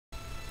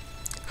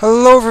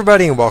Hello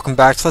everybody and welcome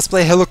back to Let's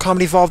Play Halo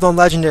Combat Evolved on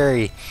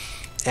Legendary.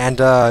 And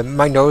you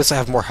might notice I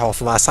have more health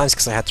than last time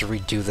because I had to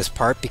redo this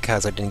part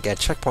because I didn't get a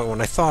checkpoint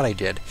when I thought I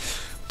did.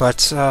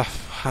 But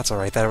that's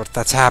alright,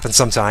 that's happened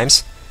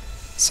sometimes.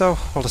 So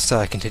we'll just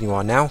continue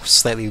on now,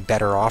 slightly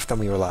better off than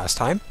we were last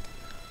time.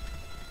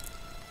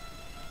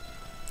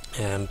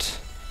 And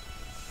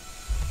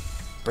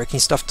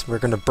breaking stuff, we're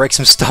going to break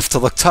some stuff to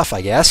look tough,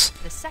 I guess.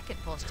 The second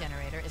pulse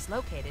generator is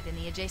located in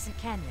the adjacent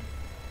canyon.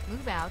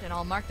 Move out and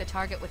I'll mark the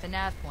target with a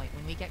nav point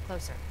when we get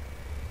closer.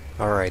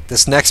 Alright,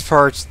 this next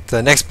part,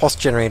 the next pulse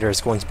generator is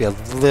going to be a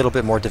little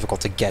bit more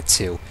difficult to get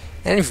to.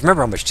 And if you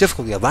remember how much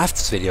difficulty we had last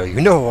this video, you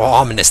know how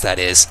ominous that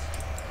is.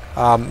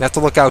 You have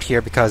to look out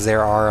here because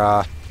there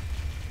are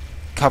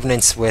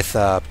covenants with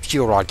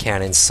fuel rod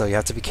cannons, so you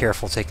have to be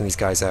careful taking these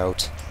guys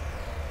out.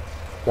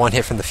 One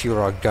hit from the fuel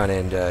rod gun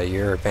and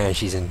your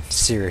Banshee's in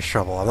serious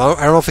trouble. I don't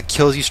know if it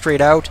kills you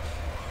straight out,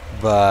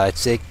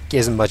 but it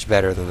isn't much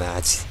better than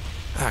that.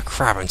 Ah,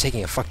 crap, I'm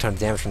taking a fuck ton of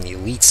damage from the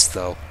elites,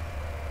 though.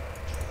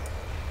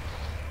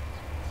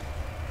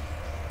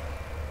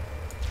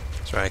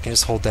 That's right, I can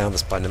just hold down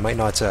this button. It might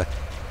not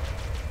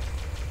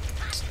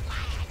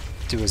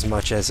do as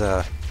much as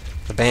the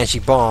Banshee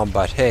bomb,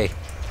 but hey.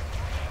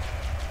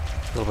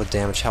 A little bit of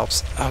damage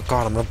helps. Oh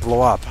god, I'm gonna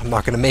blow up. I'm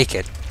not gonna make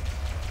it.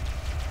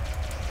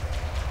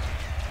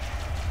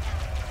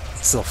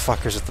 These little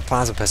fuckers with the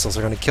plasma pistols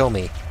are gonna kill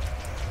me.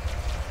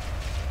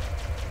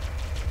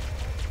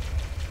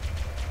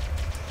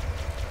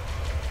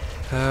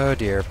 Oh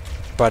dear.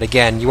 But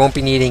again, you won't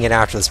be needing it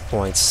after this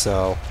point,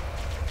 so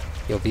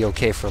you'll be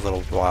okay for a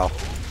little while.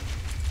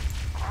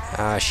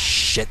 Ah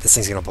shit, this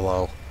thing's gonna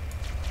blow.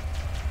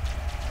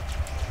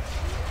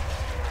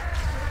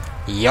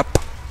 Yep.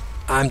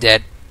 I'm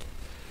dead.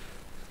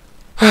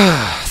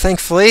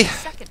 Thankfully,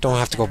 don't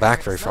have to go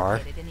back very far.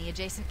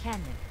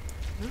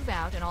 Move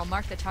out and I'll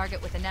mark the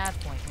target with a nav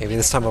point. Maybe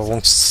this time it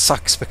won't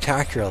suck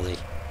spectacularly.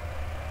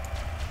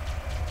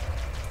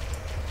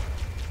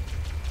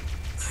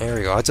 There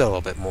we go, I did a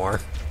little bit more.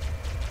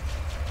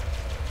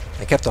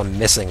 I kept on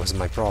missing was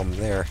my problem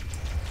there.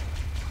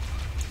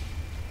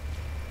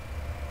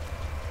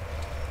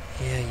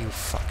 Yeah, you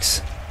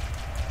fucks.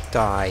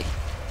 Die.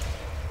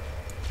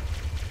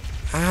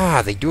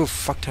 Ah, they do a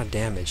fuck ton of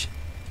damage.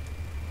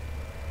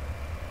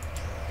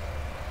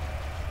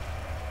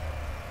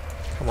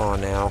 Come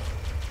on now.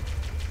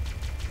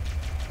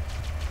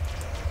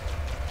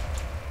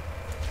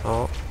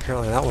 Oh,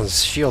 apparently that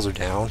one's shields are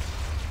down.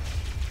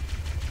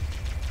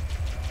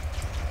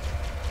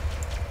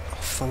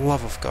 For the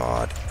love of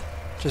God.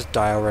 Just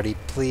die already,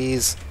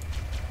 please.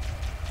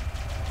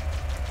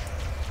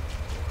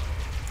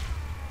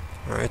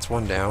 Alright, it's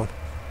one down.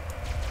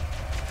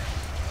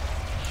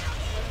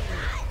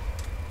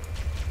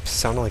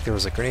 Sounded like there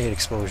was a grenade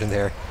explosion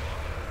there.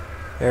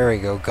 There we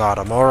go, got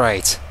him.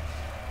 Alright.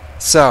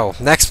 So,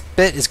 next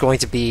bit is going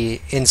to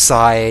be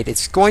inside.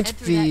 It's going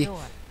to be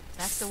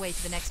that's the way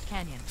to the next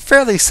canyon.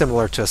 Fairly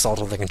similar to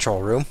Assault of the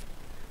Control Room.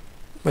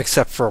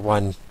 Except for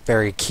one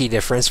very key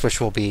difference,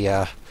 which we'll be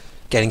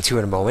getting to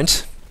in a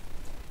moment.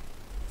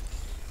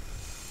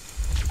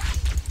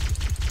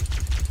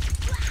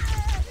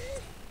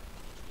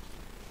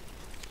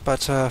 But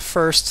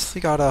first,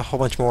 we got a whole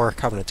bunch more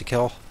Covenant to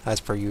kill, as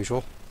per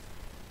usual.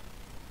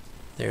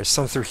 There's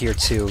some through here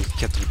too. You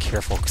have to be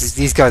careful, because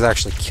these guys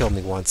actually killed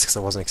me once, because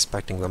I wasn't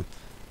expecting them.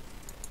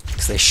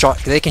 Because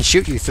they can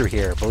shoot you through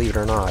here, believe it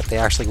or not. They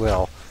actually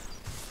will.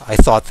 I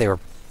thought they were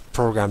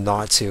programmed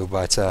not to,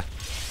 but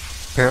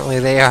apparently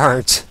they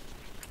aren't.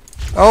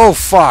 Oh,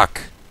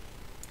 fuck!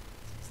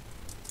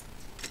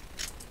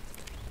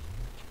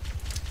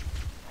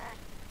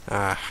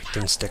 Ah,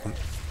 didn't stick them.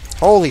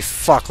 Holy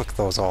fuck, look at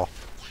those all.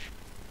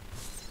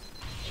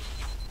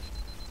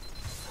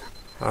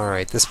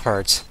 Alright, this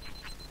part,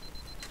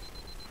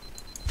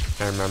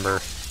 I remember,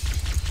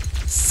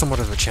 somewhat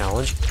of a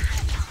challenge.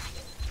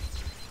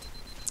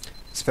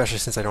 Especially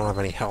since I don't have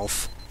any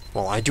health.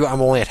 Well, I do,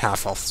 I'm only at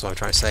half health, is what I'm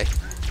trying to say.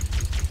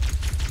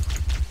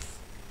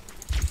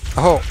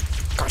 Oh!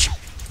 Gotcha!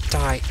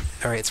 Die!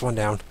 Alright, it's one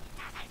down.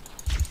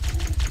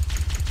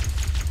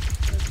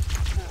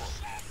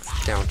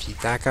 Down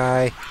to that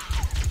guy.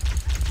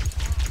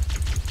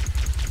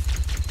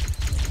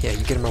 Yeah,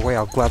 you get in my way,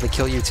 I'll gladly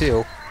kill you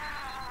too.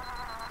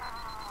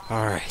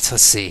 Alright,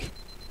 let's see.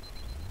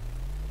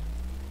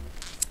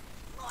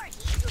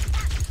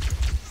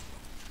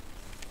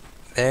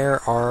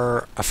 There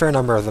are a fair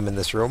number of them in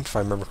this room, if I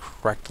remember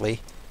correctly.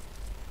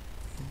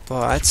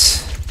 But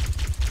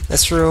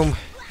this room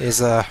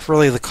is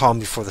really the calm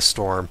before the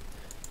storm,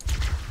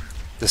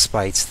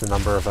 despite the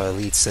number of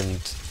elites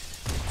and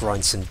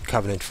grunts and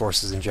Covenant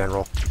forces in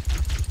general.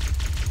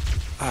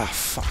 Ah,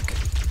 fuck.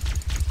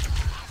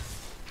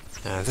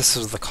 This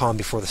is the calm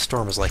before the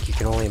storm is like. You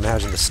can only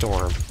imagine the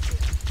storm.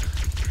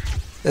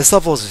 This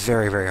level is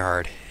very, very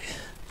hard.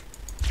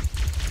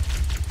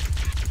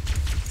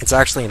 It's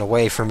actually, in a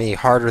way, for me,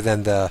 harder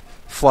than the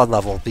Flood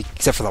level,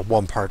 except for that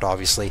one part,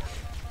 obviously,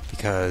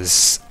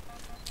 because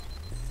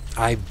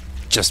I'm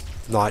just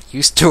not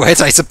used to it,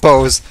 I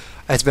suppose.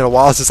 It's been a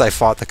while since I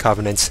fought the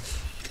Covenant,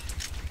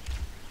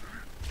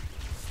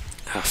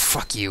 Ah,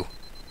 fuck you.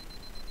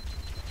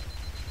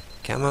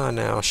 Come on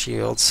now,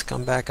 shields.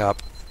 Come back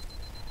up.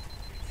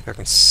 If I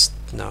can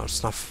no,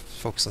 it's not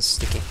focused on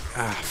sticking.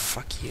 Ah,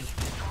 fuck you.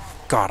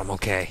 Got him,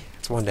 okay.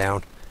 It's one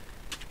down.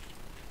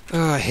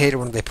 I hate it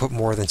when they put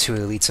more than 2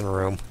 elites in a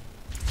room.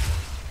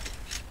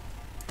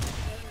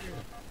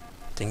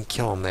 Didn't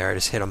kill him there, I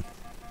just hit him.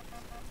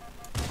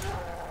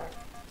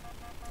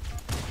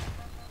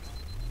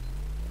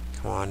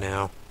 Come on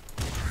now.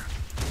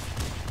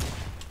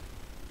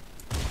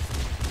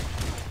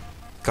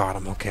 Got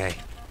him, okay.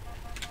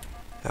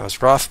 That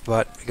was rough,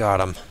 but we got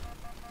him.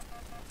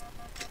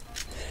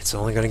 It's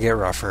only going to get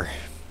rougher.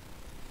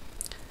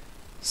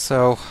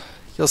 So,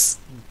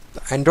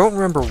 I don't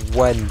remember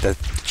when the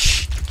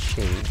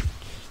change.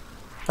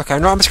 Okay,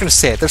 no, I'm just going to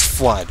say it. There's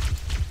Flood.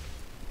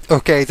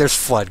 Okay, there's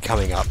Flood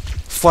coming up.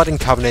 Flood and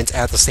Covenant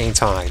at the same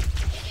time.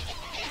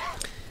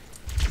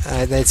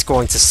 It's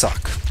going to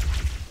suck.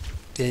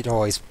 It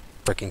always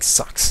freaking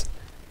sucks.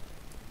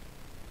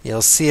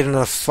 You'll see it in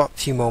a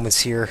few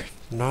moments here.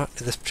 Not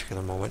at this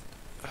particular moment.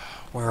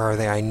 Where are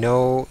they? I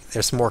know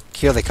there's more.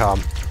 Here they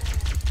come.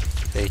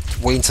 They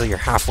wait until you're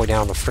halfway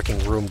down the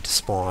freaking room to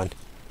spawn.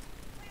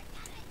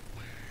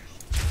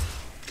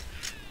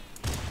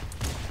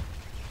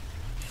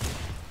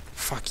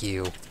 Fuck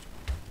you.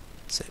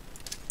 That's it.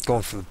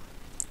 Going for the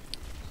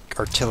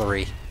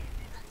artillery.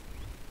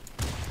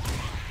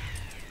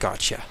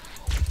 Gotcha.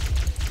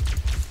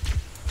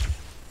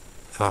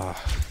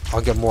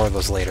 I'll get more of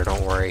those later,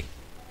 don't worry.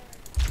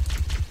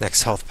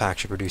 Next health pack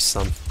should produce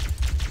some.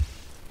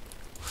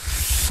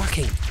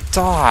 Fucking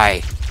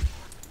die!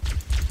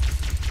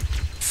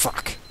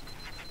 Fuck.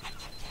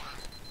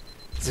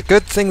 It's a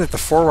good thing that the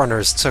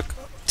Forerunners took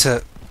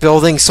to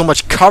building so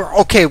much cover.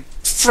 Okay,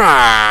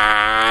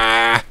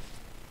 I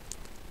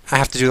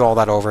have to do all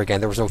that over again.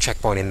 There was no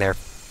checkpoint in there.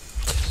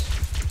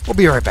 We'll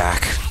be right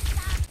back.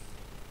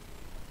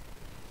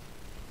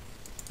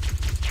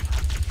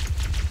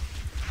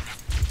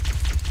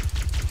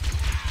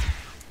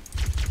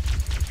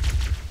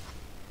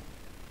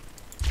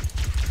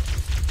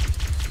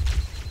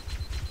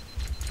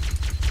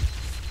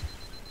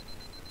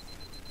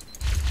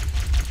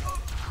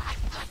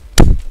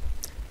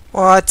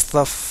 What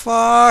the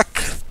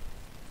fuck?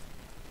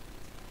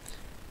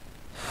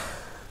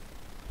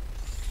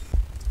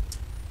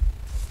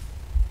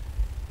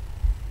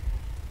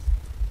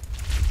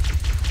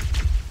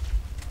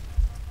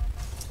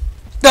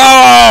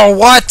 No!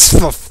 What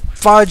the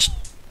fudge?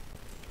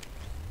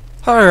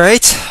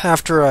 Alright,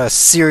 after a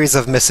series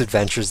of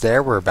misadventures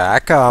there, we're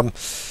back. To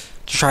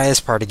try this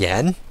part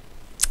again.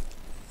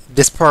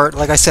 This part,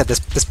 like I said,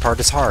 this part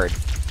is hard.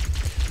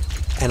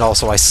 And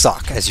also I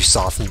suck, as you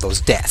saw from those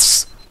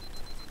deaths.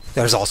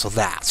 There's also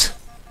that.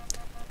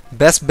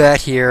 Best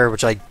bet here,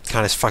 which I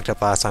kind of fucked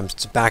up last time, is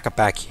to back up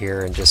back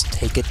here and just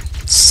take it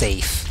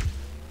safe.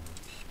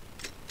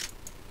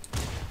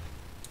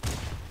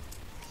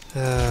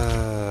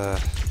 Die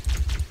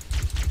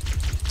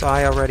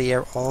already,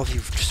 all of you.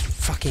 Just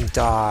fucking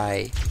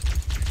die.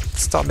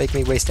 Stop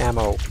making me waste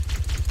ammo.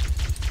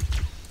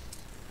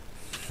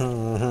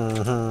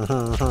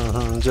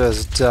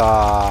 Just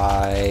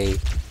die.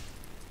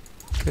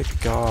 Good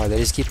god, they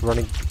just keep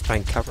running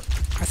behind cover.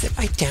 Am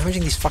I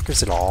damaging these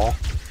fuckers at all?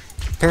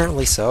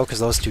 Apparently so, because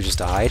those two just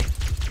died.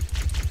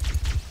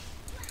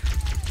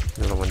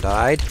 Another one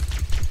died.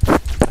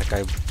 That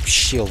guy's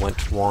shield went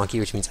wonky,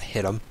 which means I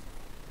hit him.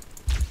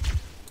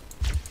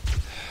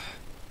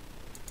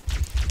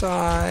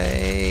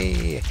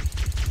 Die!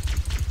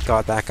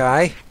 Got that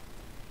guy.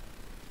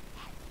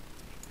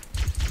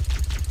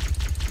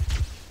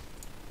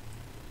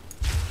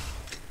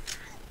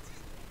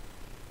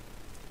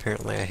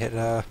 Apparently I hit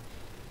a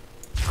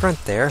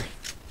grunt there.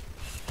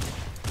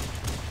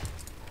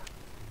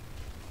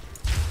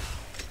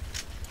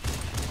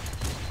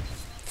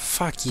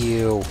 Fuck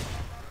you.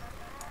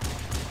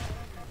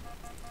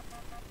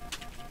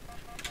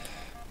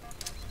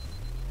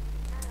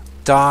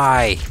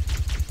 Die.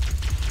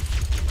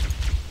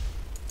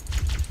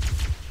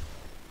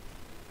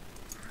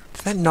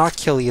 Did that not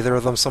kill either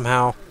of them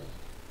somehow?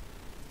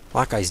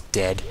 Well, that guy's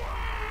dead.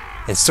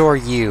 And so are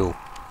you.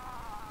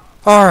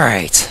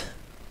 Alright.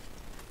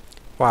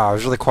 Wow, I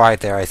was really quiet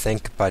there, I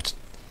think, but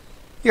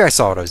you guys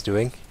saw what I was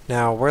doing.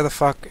 Now, where the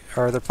fuck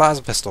are the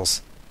plasma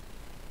pistols?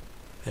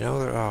 I know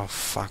they're... Oh,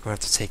 fuck, I'm gonna have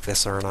to take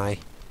this, aren't I?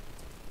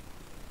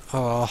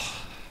 Oh,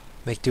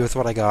 make do with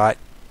what I got.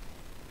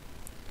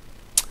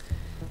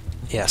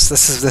 Yes,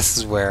 this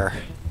is where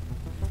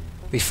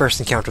we first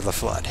encounter the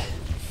Flood.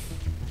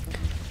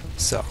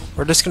 So,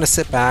 we're just gonna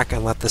sit back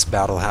and let this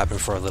battle happen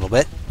for a little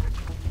bit.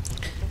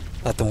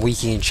 Let them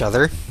weaken each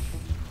other.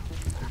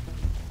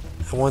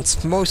 And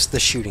once most of the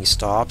shooting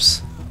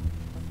stops,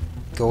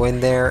 go in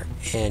there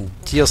and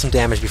deal some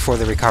damage before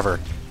they recover.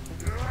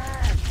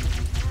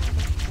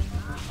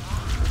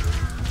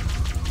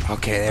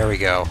 Okay, there we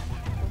go.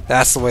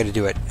 That's the way to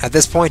do it. At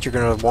this point, you're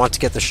going to want to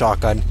get the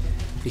shotgun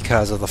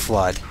because of the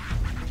Flood.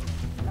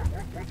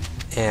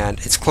 And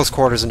it's close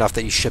quarters enough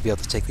that you should be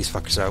able to take these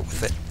fuckers out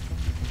with it.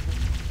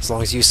 As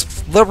long as you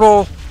use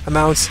liberal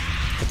amounts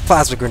with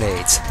plasma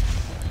grenades.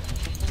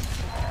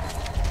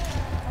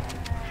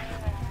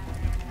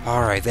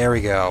 Alright, there we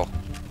go.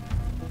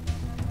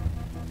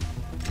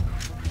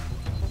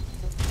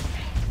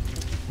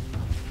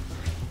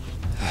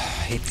 I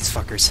hate these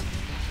fuckers.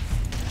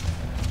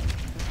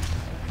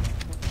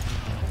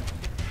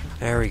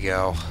 There we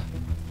go.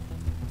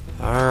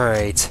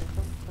 Alright.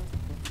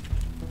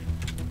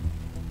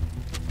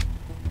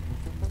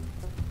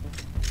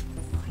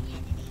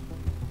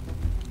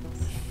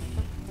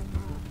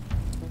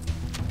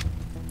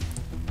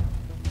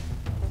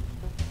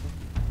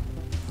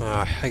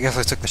 I guess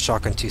I took the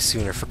shotgun too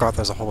soon. I forgot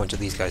there's a whole bunch of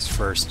these guys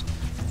first.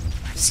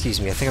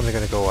 Excuse me, I think I'm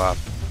gonna go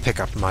pick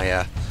up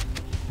my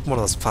one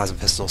of those plasma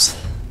pistols.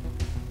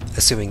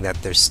 Assuming that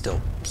they're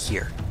still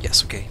here.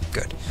 Yes, okay,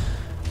 good.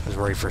 I was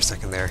worried for a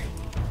second there.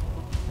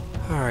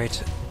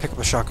 Alright, pick up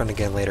a shotgun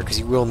again later, because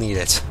you will need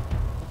it.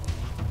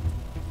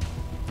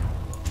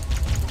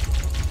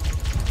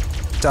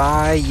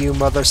 Die, you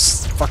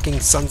fucking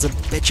sons of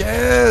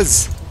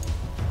bitches!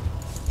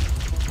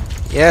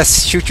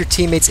 Yes, shoot your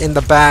teammates in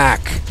the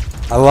back!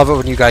 I love it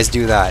when you guys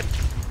do that.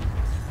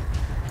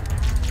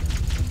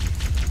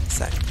 Is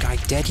that guy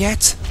dead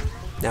yet?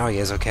 Now he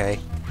is, okay.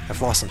 I've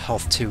lost some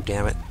health too,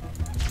 damn it.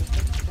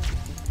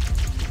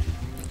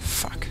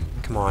 Fuck.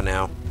 Come on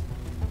now.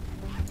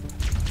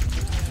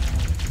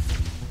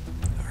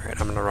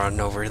 Alright, I'm gonna run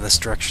over this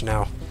direction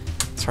now.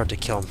 It's hard to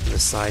kill him from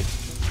this side.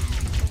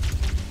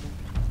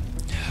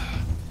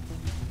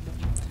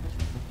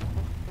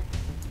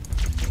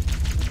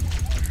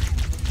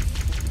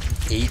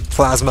 Eat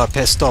plasma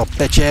pistol,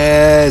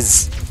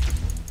 bitches!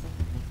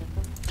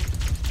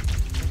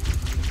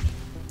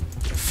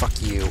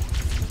 Fuck you.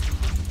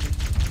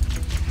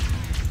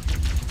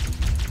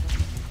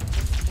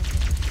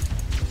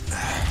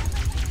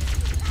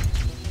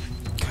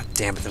 God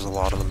damn it, there's a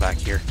lot of them back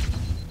here.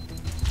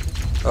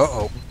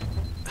 Uh-oh.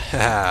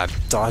 Haha,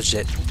 dodged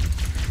it.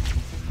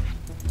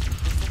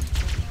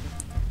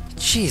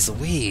 Jeez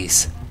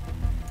Louise.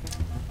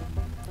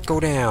 Go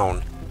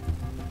down.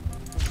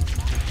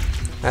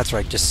 That's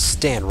right, just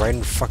stand right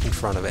in fucking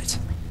front of it.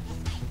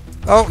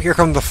 Oh, here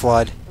comes the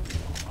flood.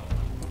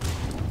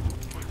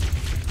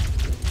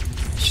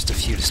 Just a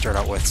few to start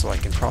out with, so I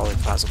can probably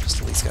plasma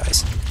pistol these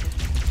guys.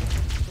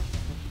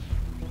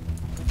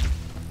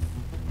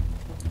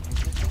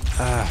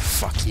 Ah,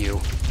 fuck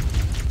you.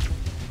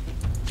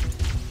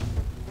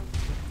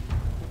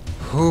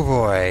 Oh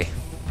boy.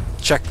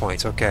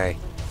 Checkpoints, okay.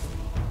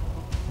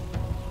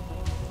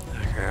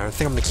 Okay, I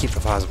think I'm gonna keep the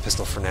plasma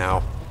pistol for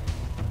now.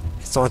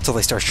 It's not until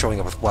they start showing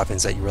up with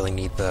weapons that you really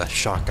need the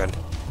shotgun.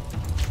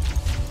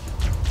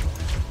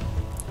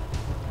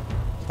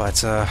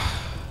 But, oh,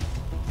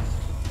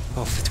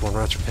 51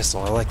 rounds per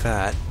pistol, I like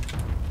that.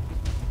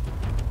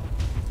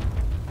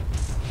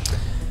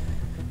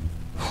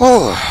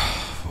 Oh,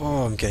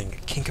 I'm getting a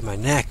kink in my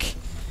neck.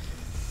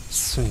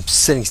 I'm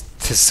sitting,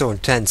 this is so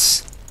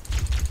intense.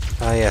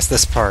 Ah, yes,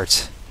 this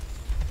part.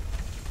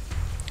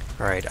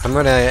 Alright, I'm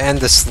gonna end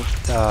this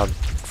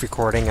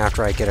recording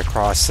after I get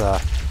across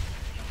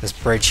this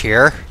bridge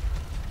here.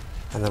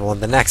 And then we'll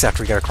end the next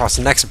after we get across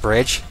the next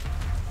bridge.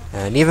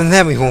 And even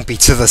then we won't be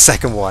to the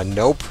second one.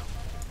 Nope.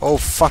 Oh,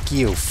 fuck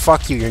you.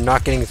 Fuck you. You're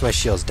not getting my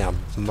shields down,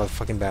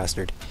 motherfucking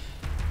bastard.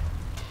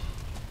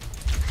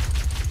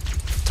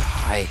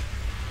 Die.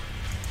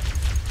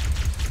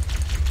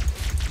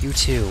 You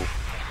too.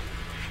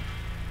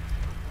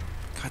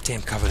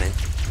 Goddamn Covenant.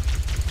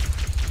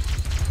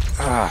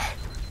 Ah.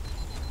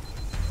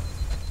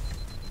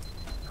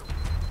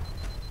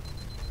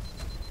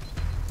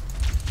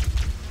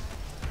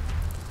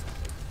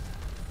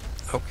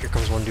 Oh, here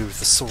comes one dude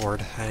with a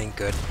sword. That ain't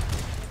good.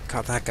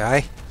 Got that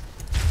guy.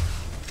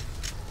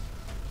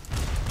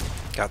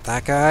 Got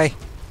that guy.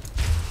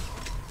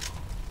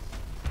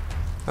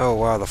 Oh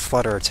wow, the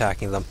flood are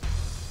attacking them.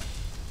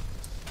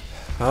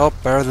 Oh,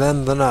 better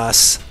them than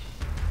us.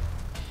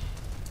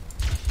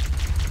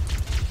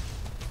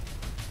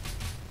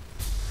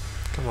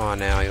 Come on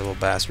now, you little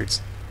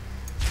bastards.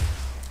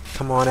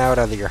 Come on out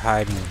of your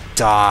hide and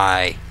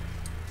die.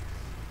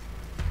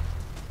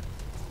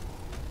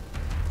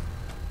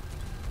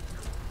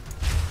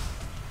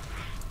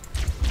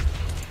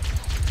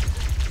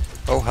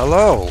 Oh,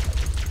 hello!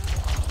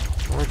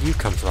 Where'd you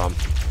come from?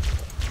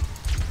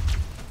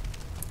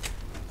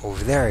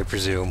 Over there, I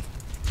presume.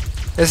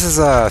 This is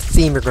a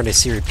theme you're going to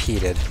see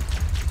repeated.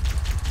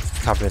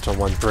 Covenant on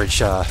one bridge,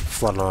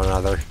 flood on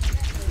another.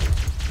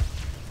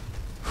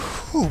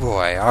 Oh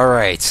boy,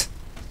 alright.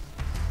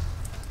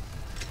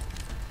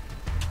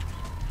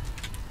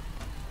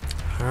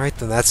 Alright,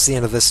 then that's the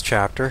end of this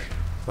chapter.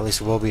 Or at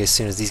least it will be as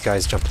soon as these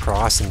guys jump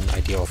across and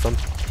I deal with them.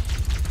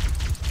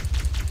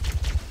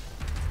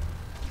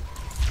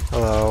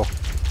 Hello.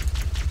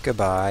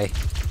 Goodbye.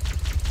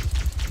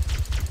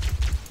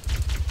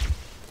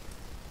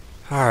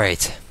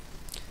 Alright.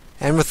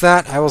 And with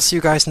that, I will see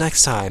you guys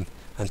next time.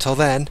 Until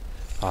then,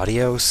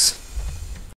 adios.